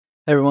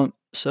Everyone,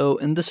 so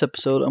in this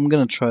episode, I'm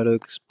going to try to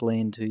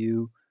explain to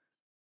you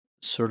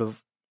sort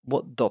of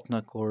what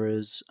 .NET Core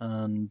is,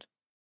 and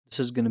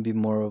this is going to be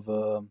more of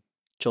a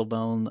chill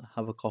down,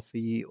 have a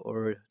coffee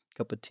or a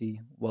cup of tea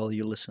while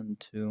you listen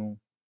to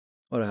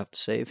what I have to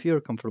say. If you're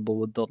comfortable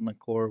with .NET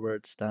Core, where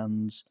it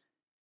stands,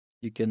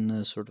 you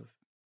can sort of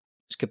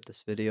skip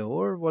this video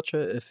or watch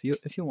it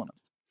if you want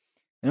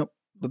to.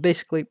 But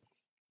basically,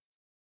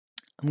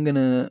 I'm going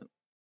to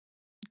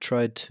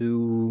try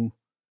to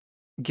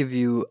give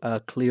you a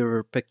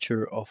clearer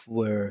picture of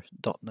where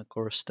 .NET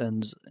Core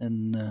stands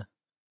in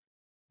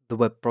the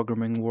web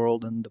programming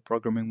world and the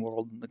programming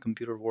world and the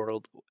computer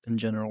world in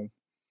general.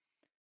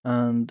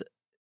 And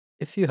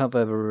if you have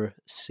ever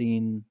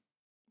seen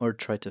or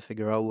tried to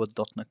figure out what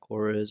 .NET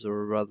Core is,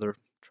 or rather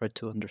tried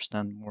to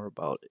understand more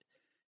about it,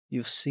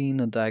 you've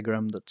seen a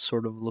diagram that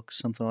sort of looks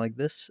something like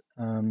this,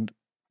 and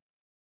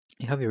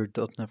you have your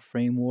 .NET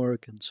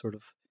framework and sort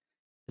of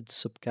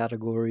its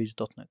subcategories,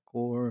 .NET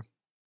Core,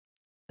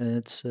 and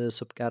its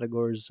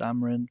subcategories,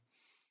 Xamarin,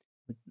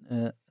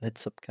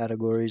 its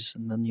subcategories,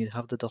 and then you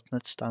have the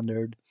 .NET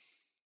Standard,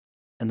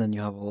 and then you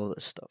have all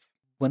this stuff.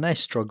 When I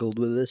struggled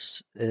with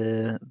this,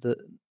 the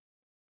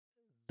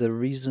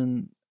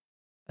reason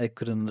I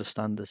couldn't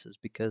understand this is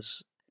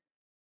because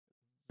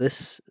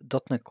this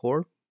 .NET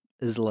Core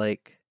is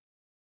like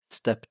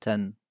step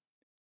 10,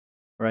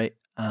 right?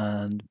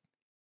 And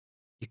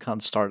you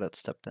can't start at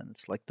step 10.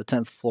 It's like the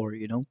 10th floor,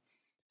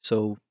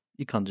 So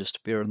you can't just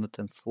appear on the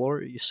 10th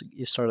floor.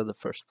 You start at the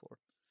first floor.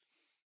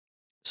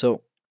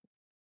 So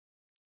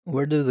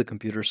where do the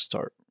computers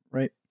start,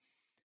 right?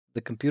 The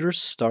computers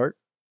start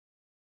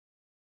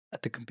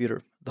at the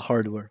computer, the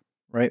hardware,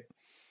 right?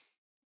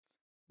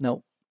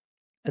 Now,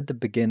 at the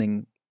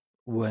beginning,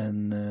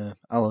 when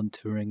Alan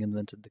Turing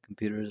invented the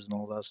computers and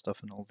all that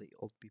stuff, and all the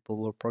old people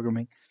were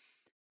programming,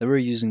 they were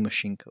using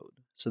machine code.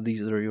 So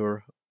these are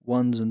your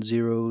ones and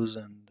zeros,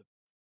 and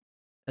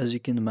as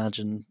you can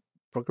imagine,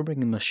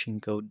 programming in machine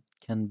code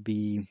can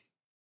be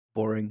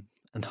boring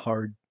and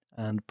hard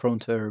and prone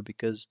to error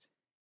because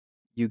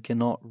you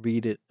cannot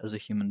read it as a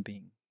human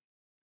being.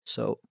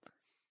 So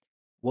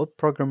what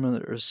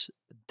programmers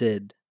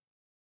did,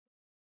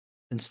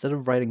 instead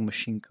of writing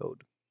machine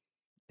code,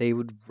 they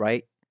would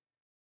write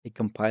a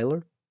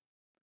compiler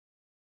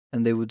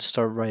and they would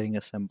start writing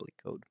assembly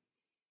code,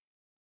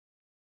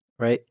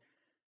 right?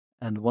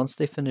 And once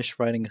they finished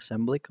writing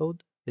assembly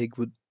code, they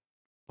would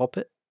pop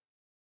it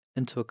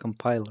into a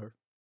compiler,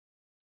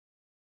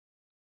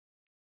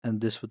 and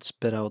this would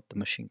spit out the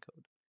machine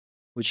code,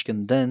 which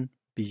can then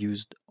be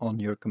used on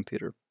your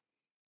computer.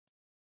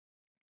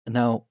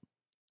 Now,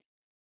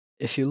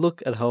 if you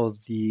look at how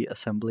the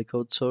assembly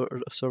code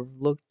sort of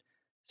looked,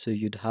 so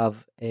you'd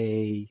have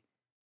a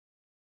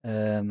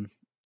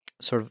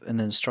sort of an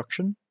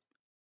instruction,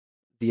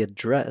 the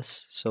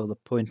address, so the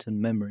point in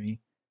memory.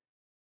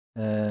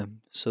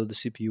 So the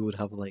CPU would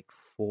have like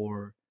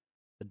 4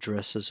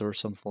 addresses or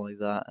something like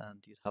that,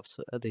 and you'd have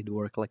to they'd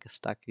work like a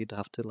stack. You'd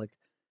have to like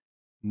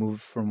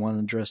move from one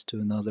address to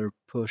another,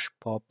 push,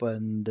 pop,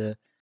 and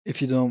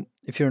if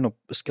you're not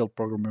a skilled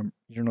programmer,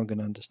 you're not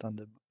gonna understand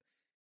it.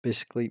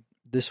 Basically,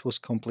 this was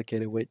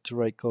complicated way to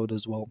write code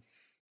as well.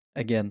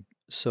 Again,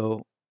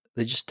 so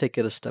they just take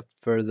it a step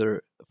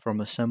further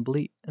from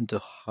assembly into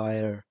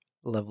higher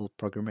level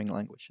programming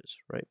languages,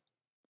 right?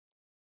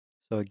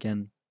 So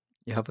again,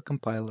 you have a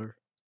compiler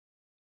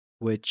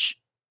which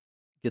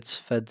gets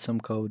fed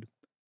some code,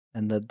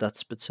 and that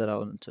spits it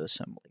out into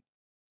assembly.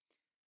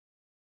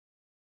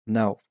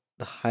 Now,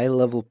 the high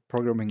level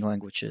programming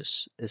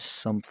languages is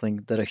something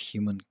that a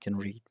human can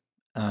read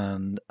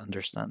and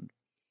understand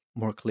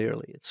more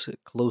clearly. It's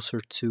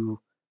closer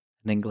to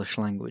an English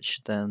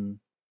language than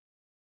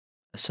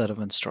a set of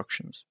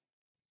instructions.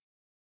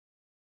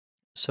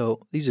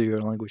 So these are your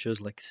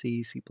languages like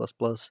C, C++,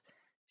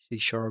 C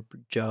Sharp,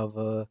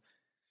 Java,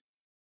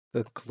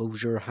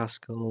 Clojure,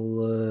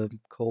 Haskell,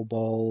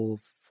 COBOL,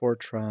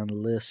 Fortran,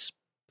 Lisp,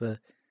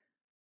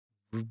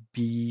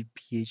 Ruby,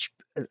 PHP.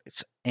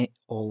 It's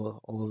all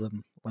of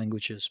them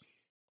languages.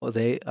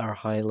 They are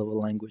high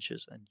level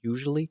languages, and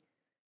usually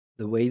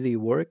the way they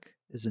work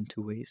is in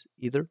two ways.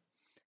 Either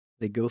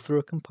they go through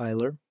a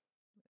compiler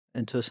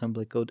into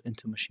assembly code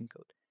into machine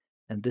code,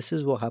 and this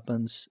is what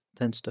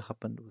tends to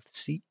happen with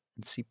C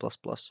and C++.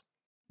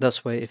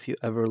 That's why if you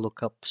ever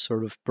look up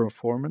sort of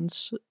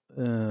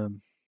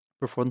um,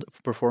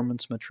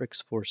 performance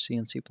metrics for C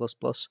and C++,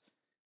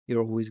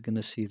 you're always going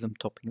to see them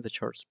topping the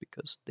charts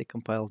because they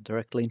compile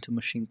directly into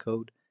machine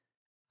code,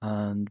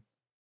 and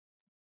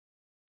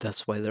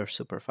that's why they're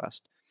super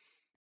fast.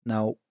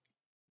 Now,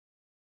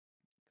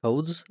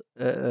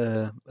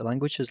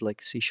 languages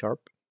like C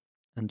Sharp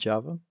and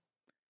Java,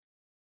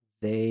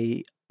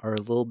 they are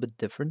a little bit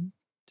different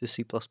to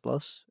C++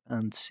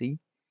 and C.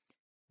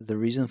 The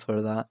reason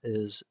for that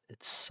is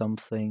it's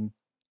something,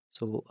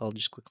 so I'll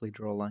just quickly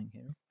draw a line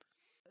here.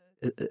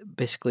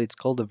 Basically, it's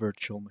called a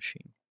virtual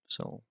machine.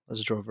 So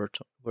let's draw a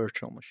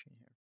virtual machine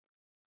here.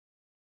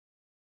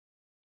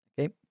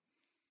 Okay,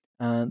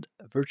 and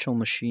a virtual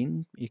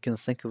machine, you can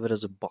think of it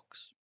as a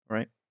box,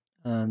 right?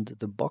 and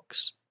the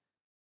box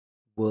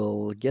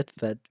will get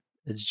fed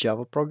its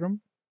Java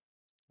program,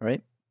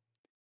 right?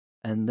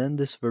 And then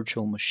this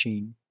virtual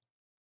machine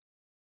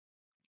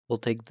will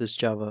take this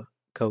Java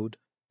code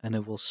and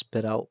it will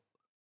spit out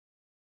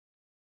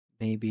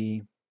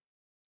maybe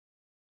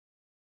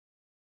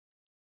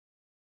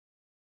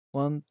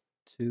 1,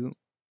 2,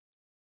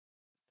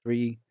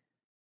 3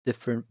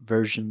 different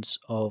versions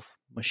of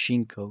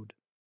machine code,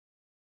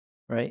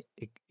 right?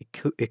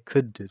 It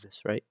could do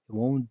this, right? It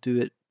won't do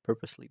it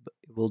purposely, but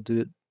it will do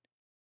it,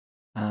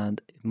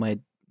 and it might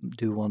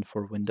do one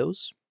for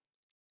Windows,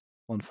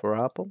 one for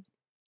Apple,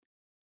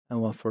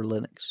 and one for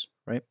Linux,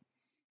 right?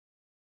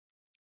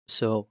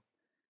 So,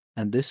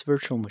 and this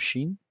virtual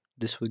machine,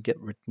 this would get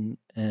written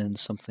in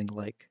something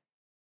like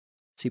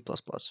C++.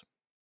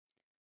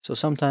 So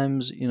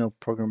sometimes,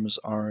 programmers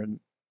aren't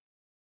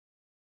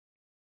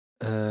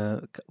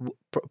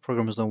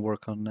programmers don't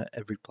work on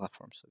every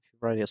platform. So if you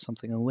write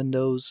something on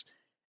Windows,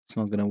 it's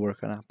not going to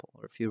work on Apple.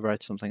 Or if you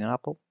write something on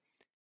Apple,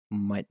 it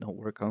might not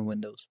work on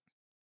Windows.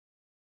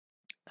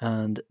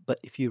 But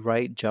if you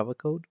write Java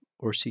code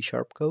or C#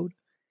 code,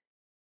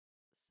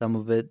 some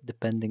of it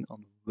depending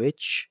on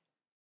which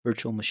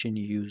virtual machine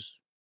you use,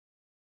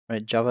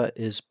 right? Java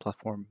is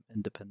platform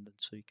independent,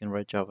 so you can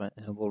write Java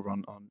and it will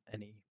run on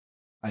any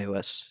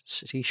iOS.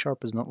 C#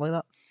 is not like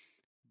that.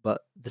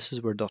 But this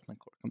is where .NET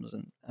Core comes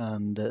in,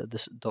 and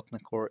this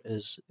 .NET Core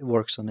it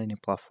works on any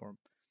platform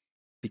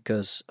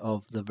because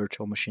of the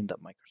virtual machine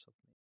that Microsoft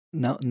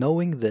made. Now,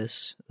 knowing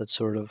this, that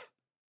sort of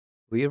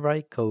we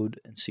write code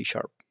in C#,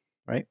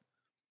 right?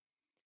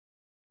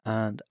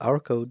 And our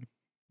code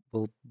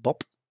will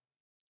bop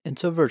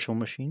into a virtual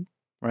machine,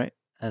 right?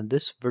 And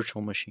this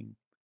virtual machine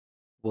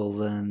will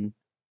then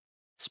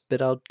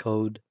spit out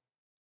code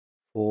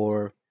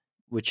for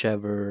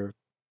whichever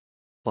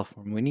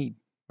platform we need,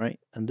 right?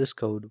 And this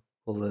code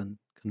will then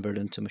convert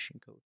into machine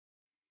code.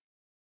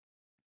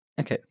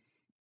 Okay,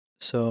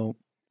 so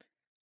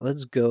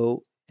let's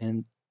go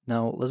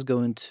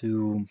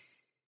into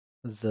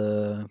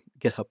the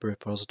GitHub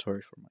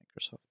repository for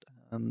Microsoft,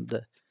 and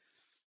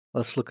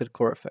let's look at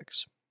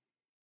CoreFX.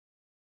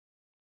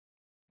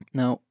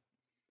 Now,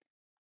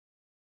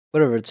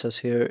 whatever it says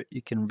here,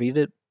 you can read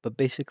it, but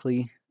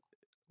basically,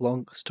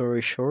 long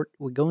story short,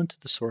 we go into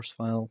the source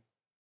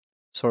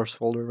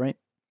folder, right?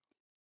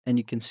 And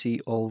you can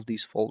see all of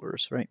these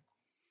folders, right?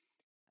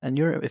 And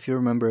if you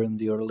remember in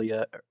the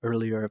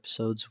earlier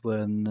episodes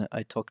when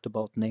I talked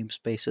about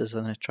namespaces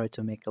and I tried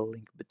to make a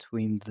link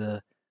between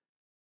the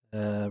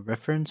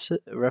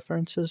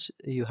references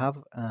you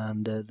have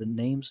and the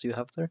names you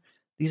have there,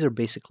 these are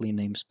basically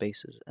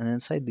namespaces. And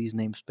inside these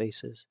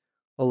namespaces,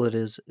 all it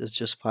is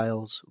just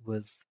files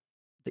with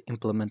the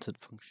implemented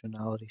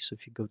functionality. So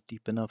if you go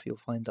deep enough, you'll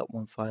find that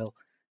one file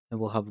and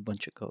we'll have a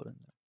bunch of code in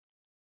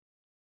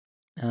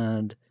there.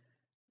 And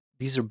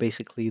these are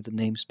basically the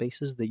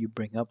namespaces that you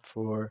bring up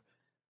for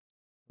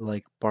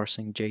like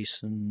parsing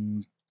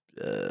JSON,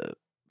 uh,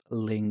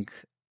 link.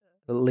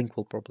 A link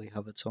will probably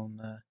have its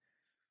own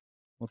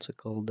what's it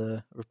called,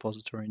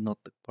 repository, not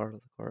the part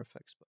of the core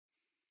effects, but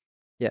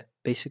yeah,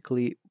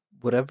 basically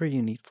whatever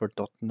you need for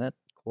 .NET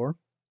Core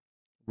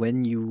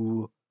when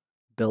you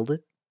build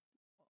it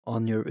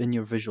in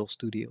your Visual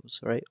Studios,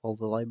 right? All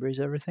the libraries,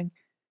 everything.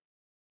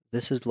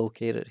 This is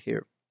located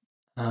here.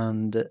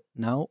 And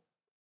now,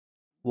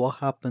 what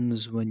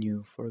happens when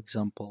you, for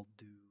example,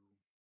 do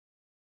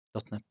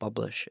 .NET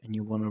Publish and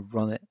you want to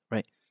run it,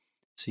 right?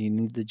 So you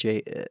need the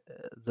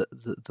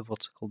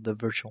what's it called, the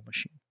virtual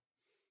machine.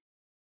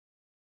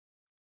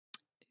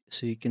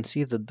 So you can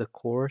see that the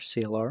core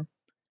CLR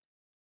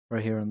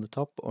right here on the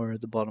top or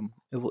at the bottom,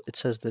 it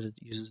says that it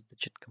uses the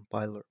JIT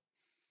compiler.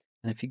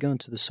 And if you go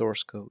into the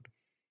source code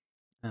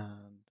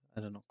and I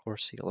don't know, core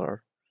CLR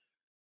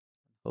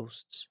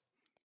hosts,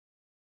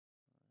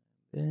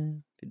 if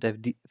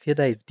you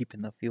dive deep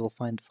enough, you will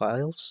find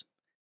files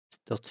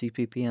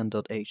 .cpp and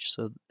 .h.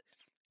 So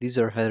these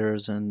are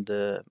headers and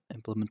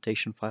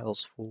implementation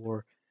files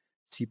for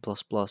C++,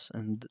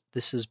 and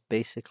this is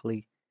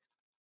basically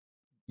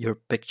your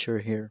picture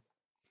here.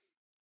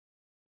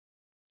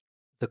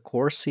 The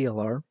core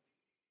CLR,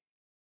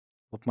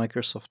 what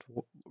Microsoft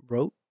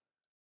wrote,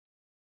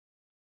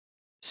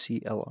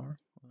 CLR,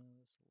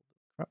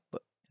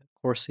 but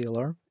core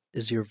CLR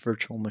is your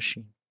virtual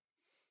machine.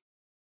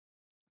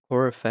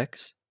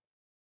 CoreFX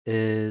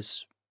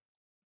is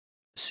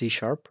C#,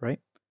 right?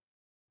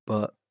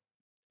 But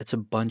it's a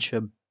bunch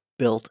of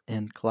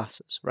built-in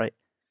classes, right?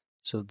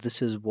 So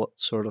this is what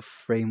sort of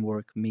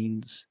framework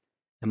means.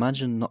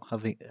 Imagine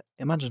having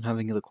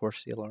the core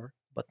CLR,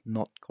 but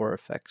not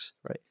CoreFX,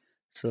 right?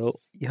 So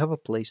you have a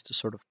place to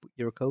sort of put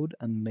your code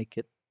and make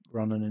it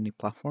run on any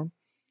platform,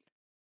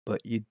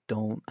 but you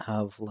don't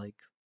have like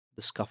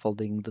the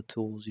scaffolding, the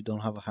tools. You don't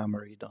have a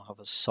hammer. You don't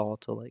have a saw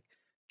to like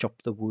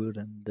chop the wood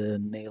and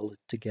nail it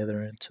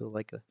together into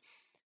like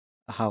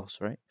a house,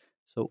 right?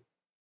 So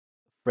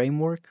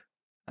framework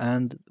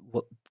and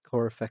what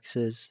CoreFX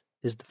is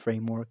the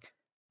framework,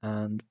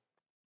 and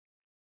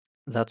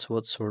that's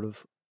what sort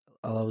of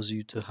allows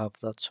you to have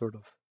that sort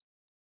of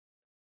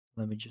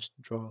let me just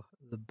draw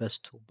the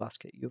best tool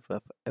basket you've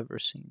ever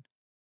seen.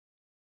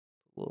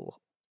 A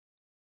little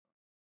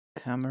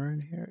hammer in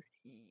here.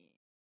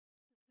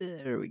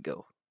 There we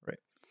go. Right.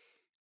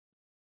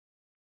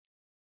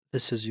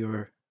 This is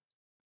your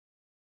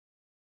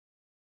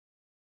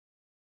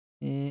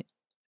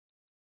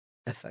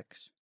FX,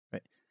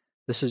 right?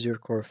 This is your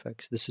core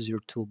FX. This is your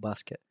tool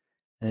basket,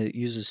 and it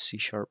uses C#,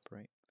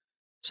 right?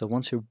 So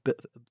once you're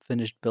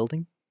finished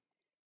building,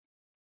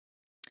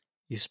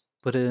 you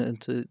put it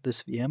into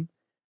this VM,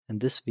 and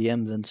this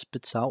VM then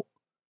spits out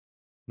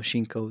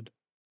machine code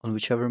on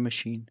whichever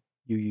machine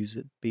you use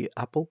it, be it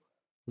Apple,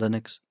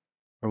 Linux,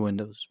 or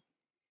Windows.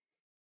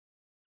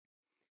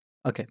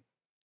 Okay,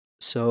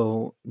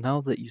 so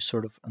now that you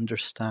sort of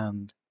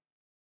understand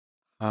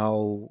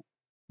how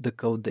the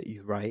code that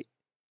you write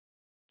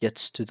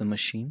gets to the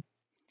machine,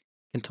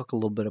 you can talk a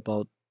little bit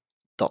about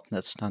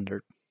 .NET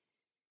Standard.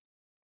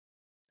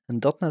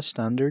 And .NET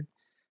Standard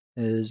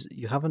is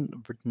you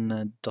haven't written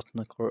a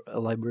 .NET Core, a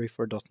library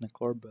for .NET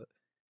Core, but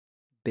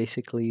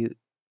basically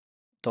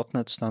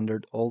 .NET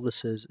Standard, all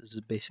this is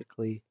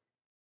basically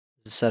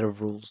a set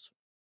of rules.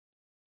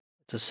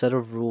 It's a set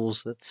of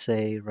rules that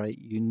say, right,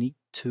 you need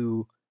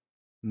to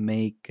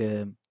make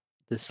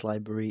this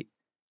library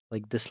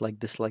like this, like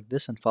this, like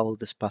this, and follow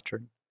this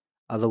pattern.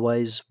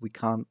 Otherwise, we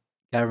can't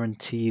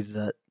guarantee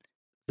that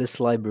this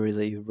library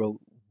that you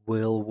wrote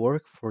will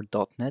work for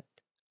 .NET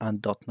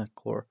and .NET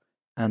Core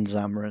and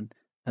Xamarin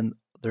and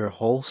their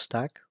whole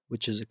stack,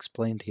 which is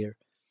explained here.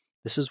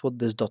 This is what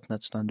this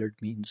 .NET Standard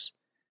means.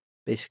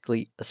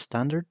 Basically, a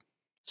standard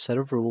set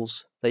of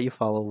rules that you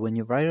follow when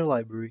you write a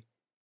library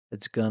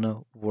that's gonna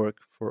work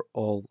for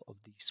all of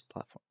these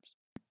platforms.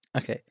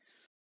 Okay,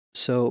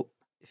 so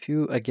if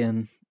you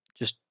again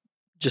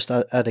just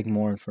adding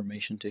more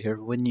information to here,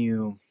 when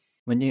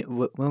we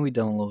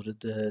downloaded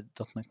the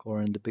 .NET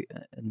Core in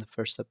the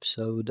first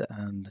episode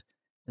and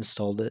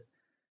installed it,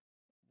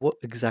 what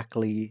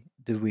exactly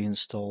did we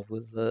install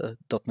with the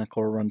 .NET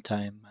Core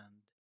runtime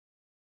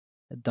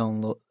and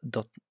download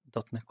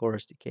 .NET Core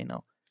SDK?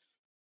 Now,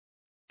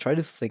 try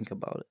to think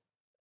about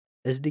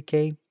it.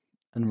 SDK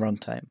and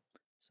runtime.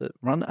 So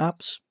run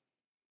apps,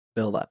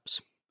 build apps.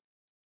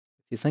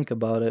 If you think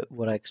about it,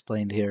 what I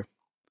explained here,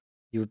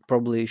 you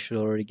probably should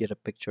already get a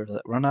picture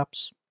that run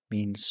apps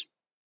means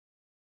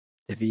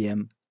the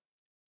VM,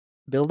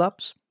 build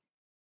apps,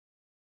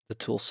 the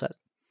tool set.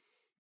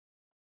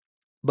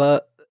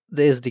 But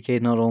the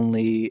SDK not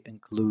only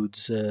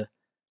includes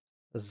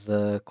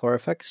the core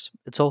effects,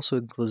 it also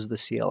includes the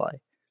CLI.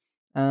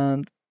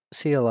 And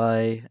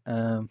CLI,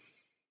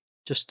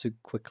 just to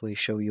quickly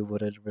show you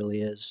what it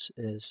really is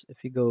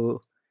if you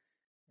go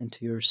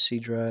into your C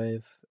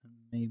drive,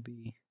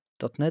 maybe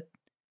 .NET,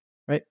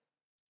 right?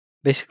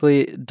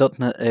 Basically,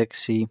 .NET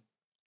exe.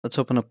 Let's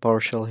open up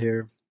PowerShell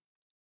here.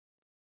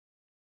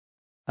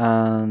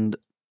 And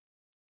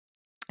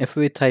if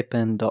we type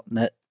in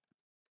 .NET,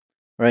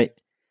 right,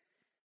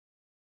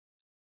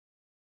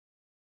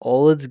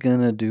 all it's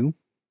gonna do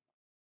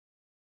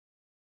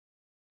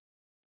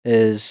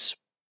is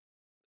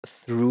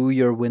through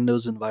your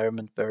Windows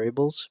environment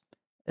variables,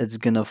 it's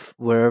gonna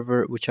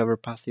whichever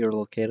path you're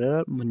located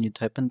at, when you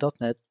type in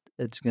 .NET,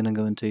 it's gonna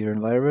go into your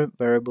environment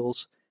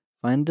variables,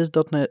 find this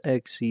 .NET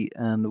exe,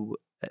 and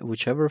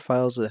whichever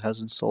files it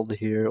has installed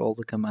here, all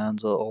the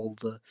commands, all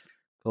the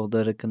code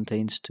that it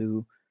contains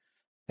to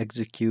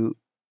execute,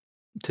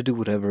 to do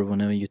whatever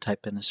whenever you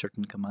type in a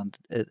certain command.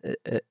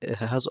 It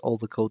has all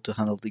the code to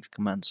handle these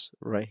commands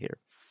right here.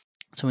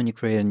 So when you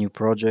create a new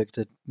project,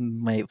 it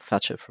may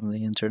fetch it from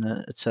the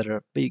internet,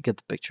 etc. But you get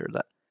the picture of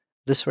that.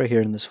 This right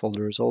here in this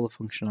folder is all the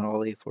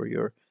functionality for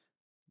your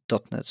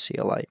 .NET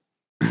CLI.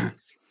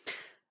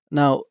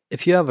 Now,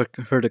 if you ever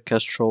heard of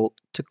Kestrel,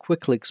 to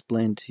quickly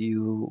explain to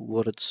you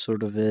what it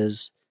sort of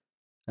is,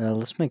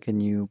 let's make a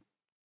new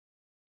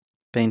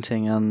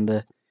painting.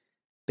 And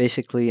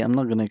basically, I'm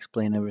not going to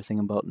explain everything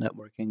about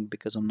networking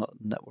because I'm not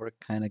a network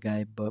kind of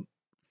guy, but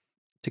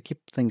to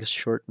keep things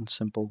short and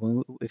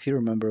simple, if you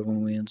remember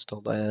when we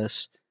installed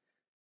IIS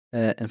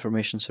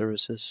information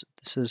services,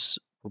 this is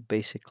what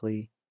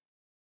basically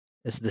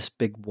is this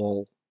big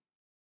wall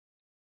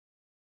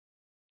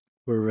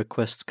where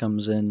requests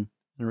comes in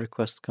and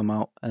requests come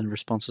out and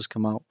responses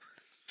come out.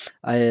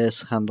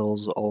 IIS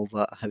handles all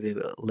that heavy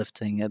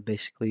lifting.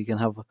 Basically, you can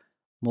have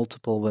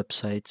multiple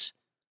websites,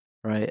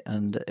 right,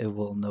 and it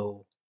will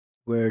know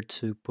where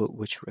to put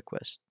which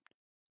request,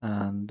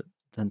 and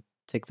then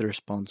take the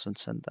response and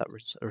send that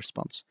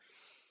response.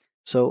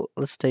 So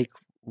let's take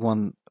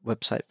one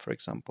website, for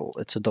example.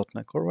 It's a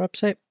 .NET Core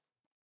website.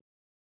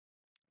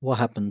 What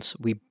happens?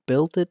 We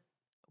built it.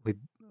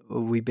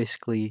 We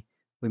basically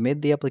we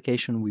made the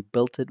application. We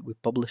built it. We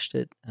published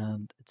it,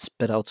 and it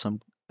spit out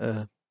some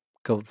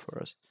code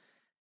for us.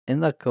 In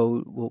that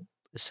code, what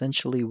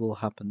essentially will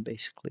happen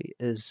basically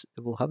is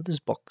it will have this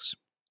box,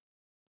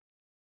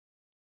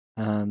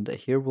 and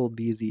here will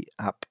be the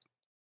app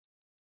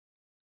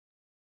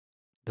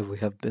that we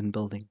have been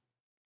building.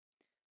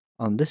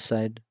 On this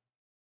side,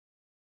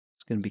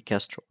 it's going to be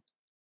Kestrel.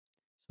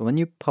 So when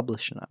you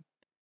publish an app,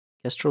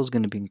 Kestrel is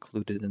going to be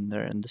included in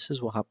there, and this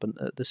is what happened.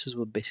 This is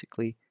what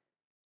basically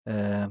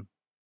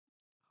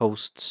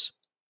hosts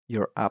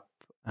your app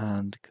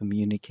and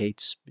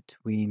communicates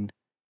between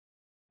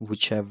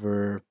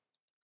whichever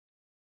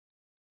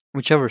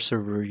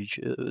server you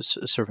choose,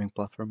 serving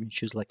platform you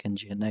choose, like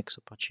nginx,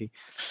 Apache,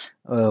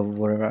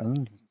 whatever. I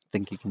don't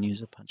think you can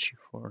use Apache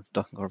for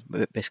Docker, or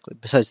basically,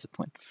 besides the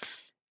point.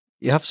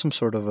 You have some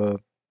sort of a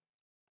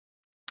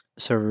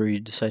server you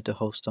decide to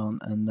host on,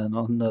 and then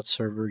on that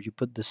server you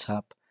put this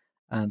app,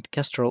 and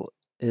Kestrel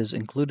is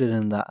included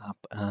in that app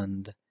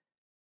and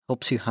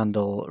helps you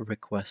handle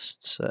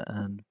requests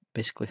and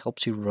basically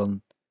helps you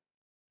run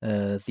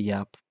the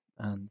app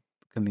and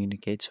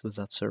communicates with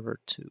that server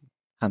to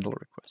handle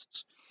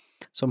requests.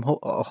 So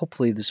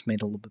hopefully this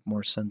made a little bit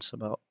more sense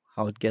about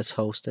how it gets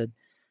hosted.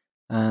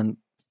 And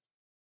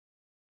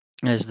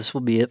as this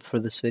will be it for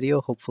this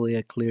video, hopefully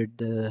I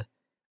cleared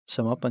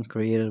some up and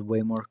created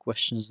way more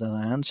questions than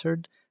I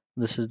answered.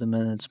 This is the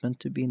minute it's meant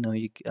to be. Now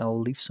I'll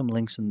leave some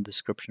links in the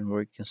description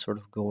where you can sort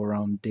of go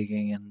around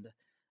digging and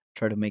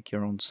try to make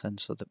your own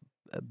sense of the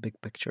big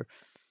picture.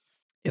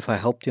 If I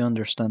helped you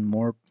understand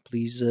more,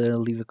 please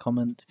leave a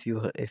comment.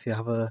 If you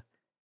have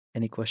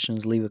any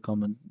questions, leave a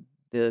comment.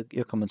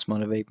 Your comments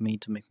motivate me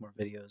to make more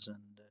videos,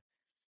 and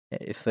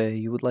if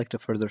you would like to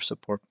further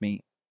support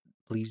me,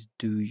 please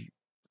do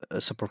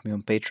support me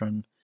on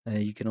Patreon.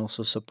 You can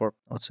also support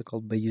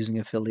by using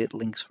affiliate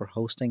links for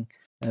hosting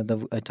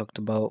that I talked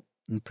about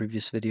in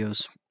previous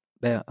videos.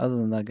 But yeah, other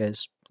than that,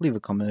 guys, leave a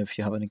comment if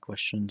you have any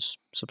questions,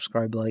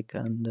 subscribe, like,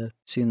 and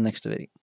see you in the next video.